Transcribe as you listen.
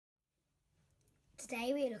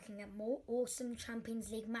today we are looking at more awesome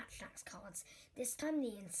Champions League Attax cards. This time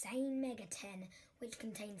the insane Mega 10, which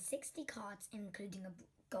contains 60 cards including a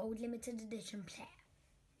gold limited edition player.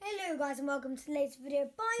 Hello guys and welcome to the latest video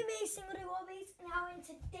by me, Single Do Hobbies. Now in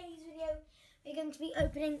today's video we're going to be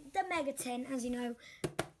opening the Mega 10, as you know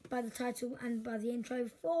by the title and by the intro,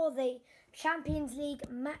 for the Champions League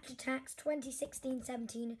Attax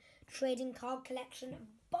 2016-17 trading card collection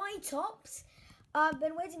by Topps. I've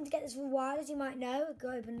been waiting to get this for a while, as you might know.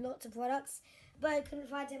 I opened lots of products, but I couldn't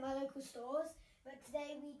find it in my local stores. But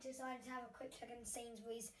today we decided to have a quick check in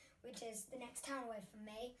Sainsbury's, which is the next town away from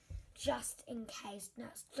me, just in case.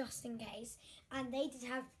 That's just in case. And they did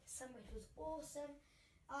have some, which was awesome.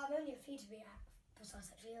 Only a few to be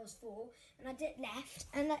precise, actually. There was 4, and I did left.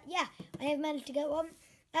 And yeah, I have managed to get one.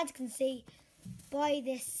 As you can see by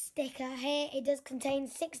this sticker here, it does contain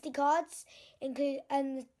 60 cards, and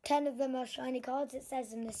 10 of them are shiny cards. It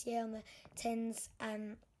says them this year on the tins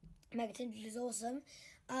and Mega Tins, which is awesome.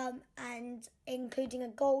 And including a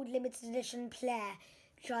gold limited edition player,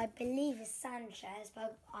 which I believe is Sanchez,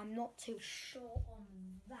 but I'm not too sure on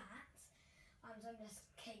that. So I'm just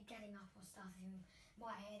keep getting up on stuff. You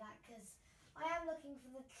might hear that because I am looking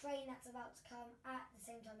for the train that's about to come at the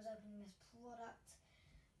same time as opening this product.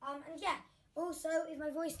 And yeah. Also, if my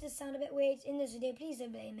voice does sound a bit weird in this video, please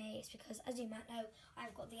don't blame me. It's because, as you might know,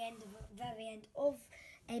 I've got the very end of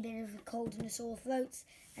a bit of a cold and a sore throat,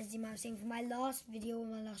 as you might have seen from my last video or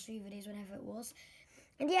my last 3 videos, whenever it was.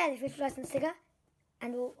 And yeah, the official license sticker,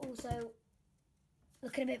 and we'll also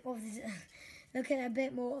look at a bit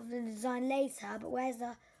more of the design later. But where's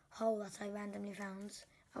the hole that I randomly found?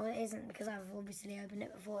 Oh, it isn't, because I've obviously opened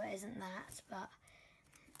it before. It isn't that, but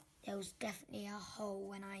there was definitely a hole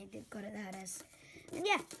when I got it. There it is. And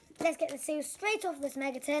yeah, let's get the seal straight off this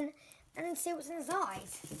Mega 10 and then see what's inside.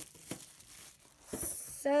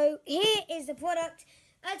 So here is the product.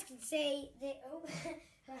 As you can see, I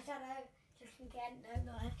don't know, just again,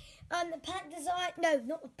 no, not that. The pack design, no,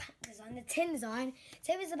 not the pack design, the tin design.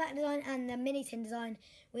 So here's the pack design and the mini tin design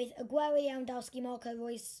with Aguero, Lewandowski, Marco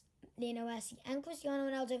Reus, Lionel Messi and Cristiano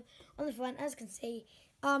Ronaldo on the front. As you can see,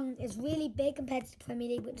 it's really big compared to the Premier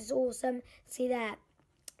League, which is awesome. See that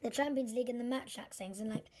the Champions League and the Attax things,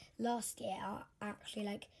 and like last year, are actually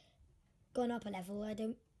like gone up a level. I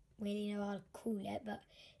don't really know how to call it, but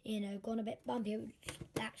you know, gone a bit bumpy, which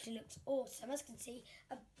actually looks awesome. As you can see,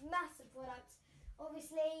 a massive product.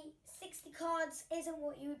 Obviously, 60 cards isn't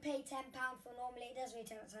what you would pay £10 for normally. It does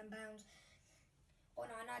retail at £10 or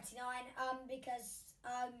 $9.99. Because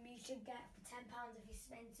you should get for £10 if you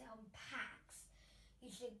spend it on packs. You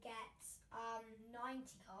should get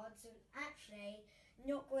 90 cards, so actually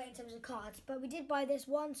not great in terms of cards. But we did buy this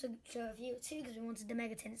one to show a few, 2 because we wanted the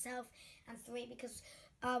Mega 10 itself, and 3 because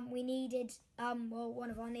we needed, well, one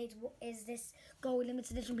of our needs is this gold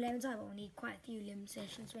limited edition player inside, but we need quite a few limited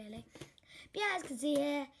editions really. But yeah, as you can see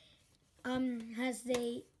here, has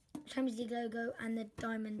the Champions League logo and the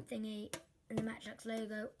diamond thingy and the Attax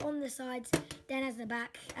logo on the sides. Then as the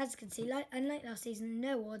back, as you can see, unlike last season,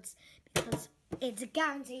 no odds, because it's a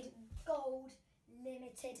guaranteed gold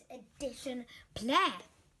limited edition player.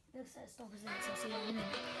 Looks like stoppers there, so I'll see you in a minute.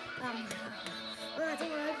 Well, I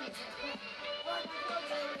think we're over this. Well, my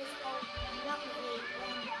photo is that would be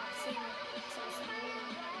when I've seen it. So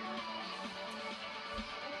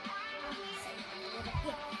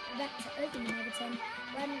yeah, back to open the Mega 10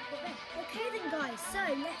 when we're back. Okay then guys, so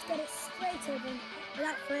let's get it straight open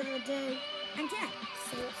without further ado. And yeah,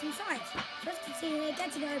 see what's inside. So as you can see here,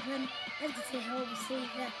 getting it open, as you can see here, obviously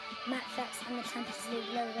the Attax and the Champions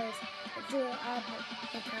League logos that draw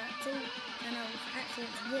the character. And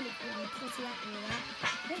actually it's really cool, I'm pretty happy with that.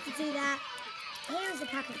 As you can see that, here is a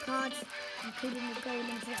pack of cards, including the gold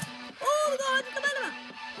into that. Oh my god, come on!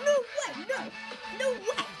 No way, no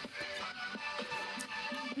way!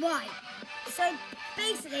 Right, so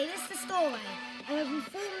basically this is the story. I opened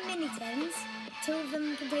 4 mini tins. 2 of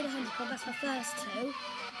them contain 100 cards, that's my first 2.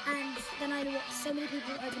 And then I watched so many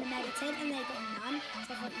people open a Mega 10 and they got none.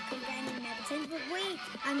 So I thought you couldn't get any Mega 10s, but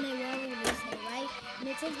and they were all loose anyway,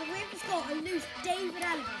 Mega 10s, but we've just got a loose David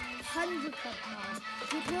Alaba 100 card,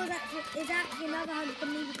 which is actually another 100 from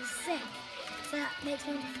me, which is sick. So that makes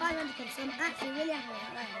me 500 cards, so I'm actually really happy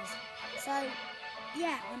with that. So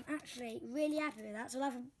yeah, I'm actually really happy with that, so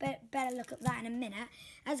I'll have a better look at that in a minute.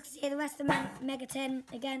 As you can see, the rest of the Mega 10,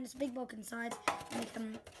 again, it's a big bulk inside, and you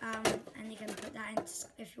can put that in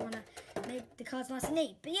if you want to make the cards nice and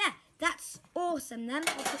neat. But yeah, that's awesome then.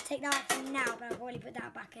 I'll just take that out for now, but I'll probably put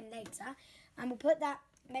that back in later. And we'll put that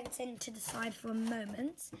Megaton to the side for a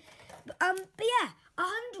moment. But yeah,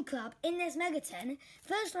 100 club in this Megaton.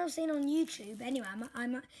 First one I've seen on YouTube. Anyway,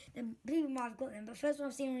 the people might have got them, but first one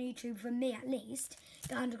I've seen on YouTube from me at least.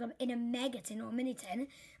 The 100 club in a Megaton or a Mini tin.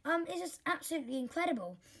 It's just absolutely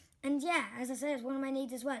incredible. And yeah, as I said, it's one of my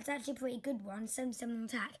needs as well. It's actually a pretty good one, 77 on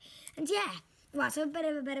attack. And yeah, right, so a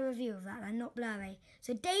better review of that, and not blurry.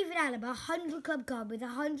 So David Alaba, 100 club card with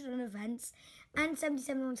 100 on events and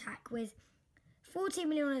 77 on attack with 14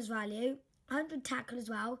 million on his value, 100 tackle as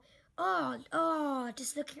well. Oh,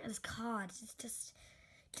 just looking at this card, it's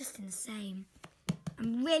just insane.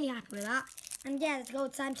 I'm really happy with that. And yeah, there's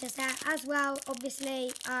gold Sanchez there as well,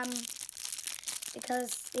 obviously,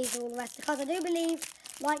 because these are all the rest of the cards. I do believe,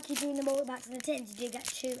 like you do in the multi-packs and the tins, you do get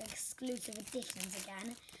 2 exclusive editions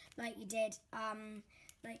again, like you did,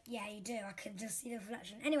 yeah, you do. I can just see the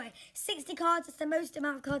reflection. Anyway, 60 cards. It's the most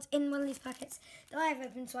amount of cards in one of these packets that I have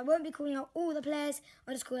opened. So I won't be calling out all the players.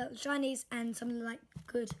 I'll just call out the shinies and some of the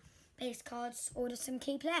good base cards or just some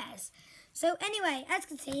key players. So anyway, as you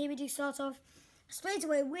can see here, we do start off straight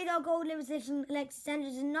away with our gold limited edition Alexis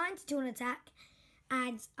Sanchez, 92 on attack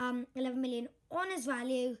and 11 million on his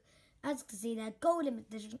value. As you can see there, gold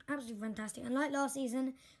limited edition, absolutely fantastic. And like last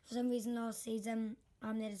season, for some reason last season,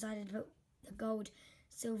 they decided to put the gold,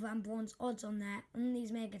 silver and bronze odds on there on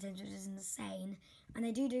these Megatons, which is insane. And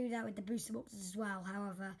they do that with the booster boxes as well.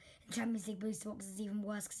 However, the Champions League booster box is even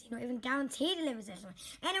worse because you're not even guaranteed a limited edition.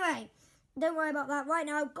 Anyway, don't worry about that. Right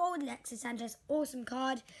now, gold Alexis Sanchez, awesome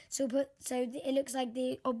card. So it looks like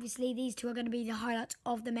obviously these two are going to be the highlights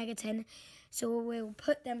of the Megaton. So we'll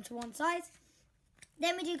put them to one side.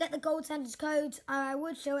 Then we do get the gold Sanchez codes. I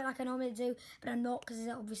would show it like I normally do, but I'm not because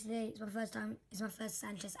obviously it's my first time. It's my first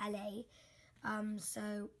Sanchez LA.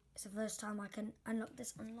 So it's the first time I can unlock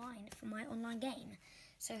this online for my online game.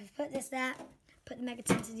 So put this there, put the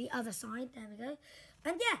Megaton to the other side. There we go.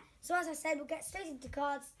 And yeah, so as I said, we'll get straight into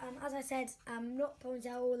cards. As I said, not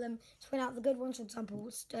pointing out all of them, just point out the good ones. For example,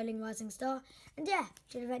 Sterling Rising Star. And yeah,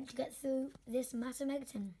 should eventually get through this massive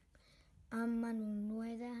Megaton.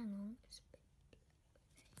 Manuel there, hang on.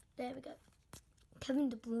 There we go. Kevin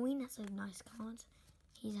De Bruyne, that's a nice card.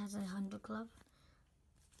 He has a 100 club.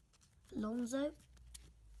 Lonzo.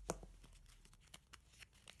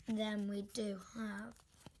 And then we do have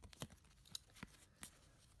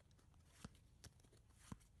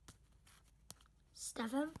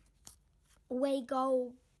Stefan. Away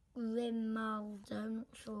goal Grimaldo. Not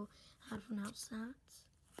sure how to pronounce that.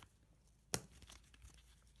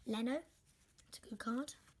 Leno. It's a good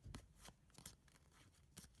card.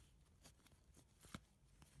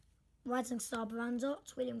 Rising Star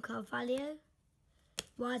Brandot, William Carvalho.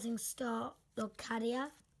 Rising Star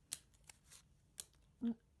Locadia.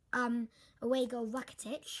 Away goal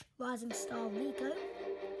Rakitic. Rising Star Rico.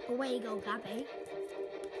 Away goal Gabby.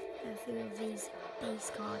 A few of these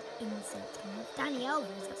base card insert cards. Danny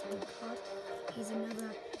Elvis, that's a good card. Here's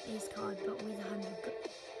another base card but with 100.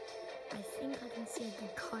 I think I can see a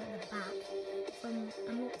good card at the back.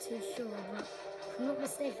 I'm not too sure, but if I'm not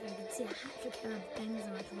mistaken, you can see a hat-trick hero of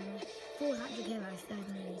Benzema from me. 4 hat-trick heroes, 3rd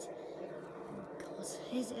need. Oh god,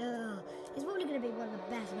 it's probably going to be one of the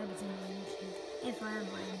best Megatons on YouTube. If I am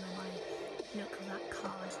buying my look at that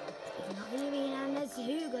card. Speaking of Halloween, and there's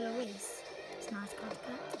Hugo Lloris. It's a nice card to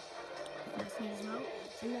get. Nice need as well.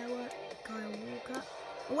 Lower Kyle Walker.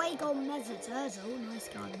 Away goal Mesut Ozil, nice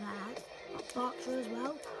card there. Berkshire as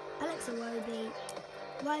well. Alex Iwobi,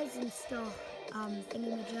 Rising Star,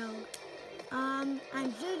 Thingamajig, and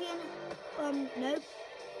Julian, nope.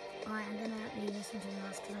 Alright, I'm gonna leave this one to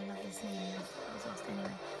last because I love this name. That was last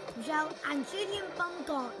anyway. Michelle and Julian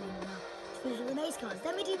Baumgartner to finish all the base cards.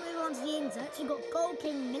 Then we do move on to the inserts. We've got Goal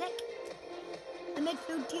King Milik, a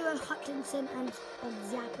midfield duo Hutchinson and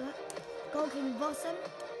Oxapper, Goal King Vossen,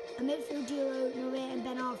 a midfield duo Maria and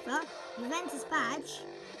Ben Arthur, Juventus badge,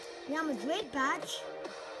 Real Madrid badge,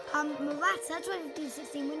 Morata,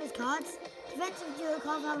 2015-16 winners cards, defensive duo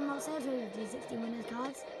Carvalho and Marcelo, 2015-16 winners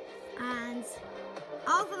cards, and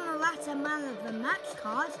Alpha Morata man of the match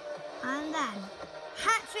card, and then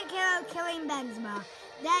hat-trick hero Karim Benzema.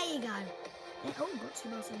 There you go. Got 2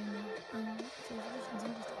 Barcelona. So this one's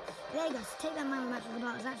interesting. There you go. So take that man of the match of the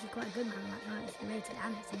bar. It's actually quite a good man of the match. Right? It's rated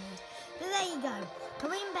and it's made. But there you go.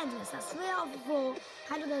 Karim Benzema. So that's 3 out of 4.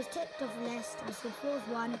 Had all those ticked off the list. I was the 4th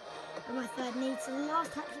one of my 3rd need. So the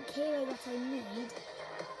last hat-trick hero that I need.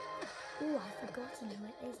 Oh, I've forgotten who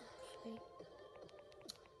it is actually.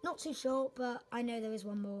 Not too sure, but I know there is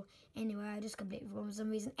one more. Anyway, I just completely forgot for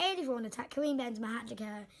some reason. 84 on attack. Karim Benzema hat-trick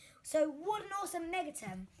hero. So what an awesome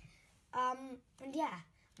Megaton. And yeah,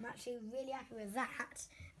 I'm actually really happy with that.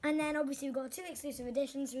 And then obviously we've got 2 exclusive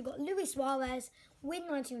editions. We've got Luis Suarez with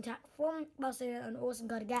 19 attack from Barcelona, an awesome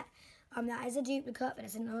card to get. That is a duplicate, but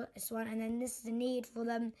it's one. And then this is a need for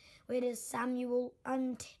them, where it is Samuel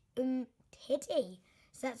Umtiti.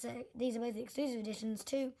 So these are both the exclusive editions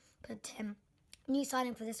too. But new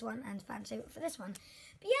signing for this one and fan favourite for this one.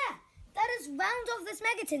 But yeah, that is round off this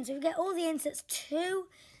Mega Tin. So we get all the inserts two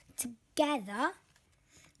together.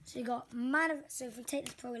 So you got so if we take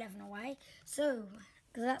this Pro 11 away, so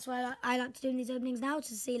because that's why I like to do in these openings now,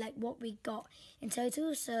 to see like what we got in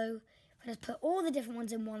total. So if I just put all the different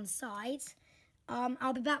ones in one side,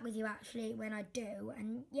 I'll be back with you actually when I do,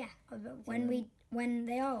 and yeah, when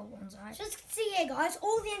they are on one side. So as you can see here, guys,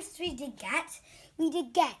 all the inserts we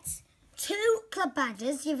did get 2 club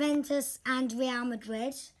badges, Juventus and Real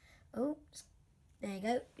Madrid. Oh, there you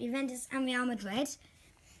go, Juventus and Real Madrid.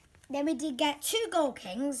 Then we did get 2 Goal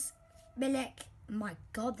Kings, Milik. My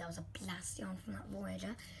God, that was a blast on from that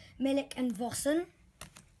Voyager. Milik and Vossen.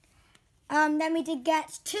 Then we did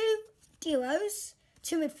get 2 duos,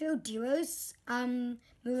 2 midfield duos.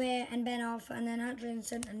 Maria and Ben Arthur, and then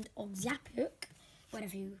Andrinson and Oxapuk,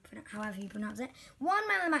 however you pronounce it. 1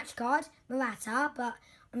 man of the match card, Morata, but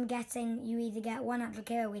I'm guessing you either get 1 Attax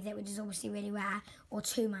hero with it, which is obviously really rare, or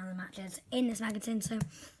 2 man of the matches in this magazine. So,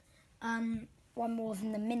 1 more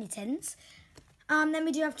than the mini tins. Then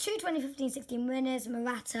we do have 2 2015-16 winners,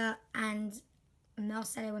 Morata and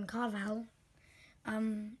Marcelo and Carvalho,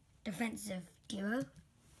 defensive duo.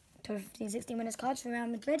 2015-16 winners cards from Real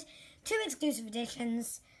Madrid. 2 exclusive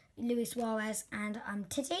editions, Luis Suarez and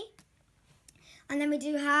Titi. And then we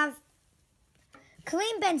do have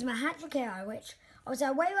Karim Benzema hat-trick hero, which I would say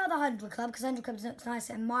way rather 100 club, because 100 clubs looks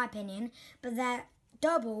nicer in my opinion, but they're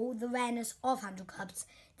double the rareness of 100 clubs,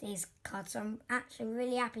 these cards. So I'm actually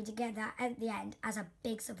really happy to get that at the end as a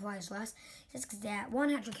big surprise for us. Just because they're 1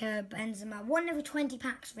 hat-trick hero Benzema, 1 every 20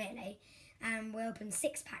 packs really. And we opened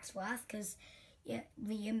 6 packs worth, because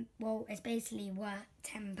it's basically worth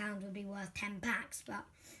 £10 would be worth 10 packs, but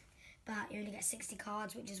you only get 60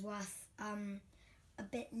 cards, which is worth a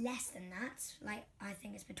bit less than that. Like, I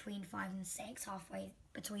think it's between 5 and 6, halfway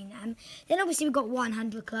between them. Then obviously we've got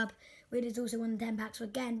 100 club, which is also 1 10 packs. So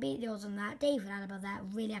again, beat the odds on that. David Alaba there,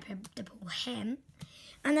 really happy to pull him.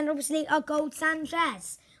 And then obviously our gold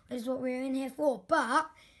Sanchez, which is what we were in here for. But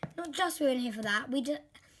not just we were in here for that.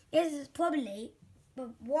 This is probably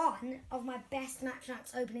one of my best match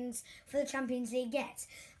openings for the Champions League yet.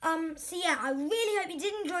 So yeah, I really hope you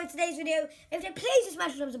did enjoy today's video. If you did, please just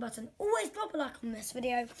smash the thumbs up button. Always drop a like on this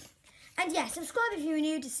video. And yeah, subscribe if you're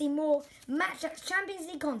new to see more Match-X Champions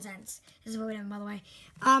League content. This is what we're doing, by the way.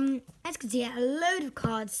 As you can see, a load of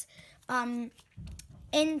cards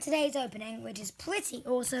in today's opening, which is pretty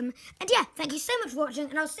awesome. And yeah, thank you so much for watching,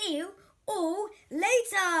 and I'll see you all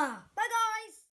later. Bye, guys.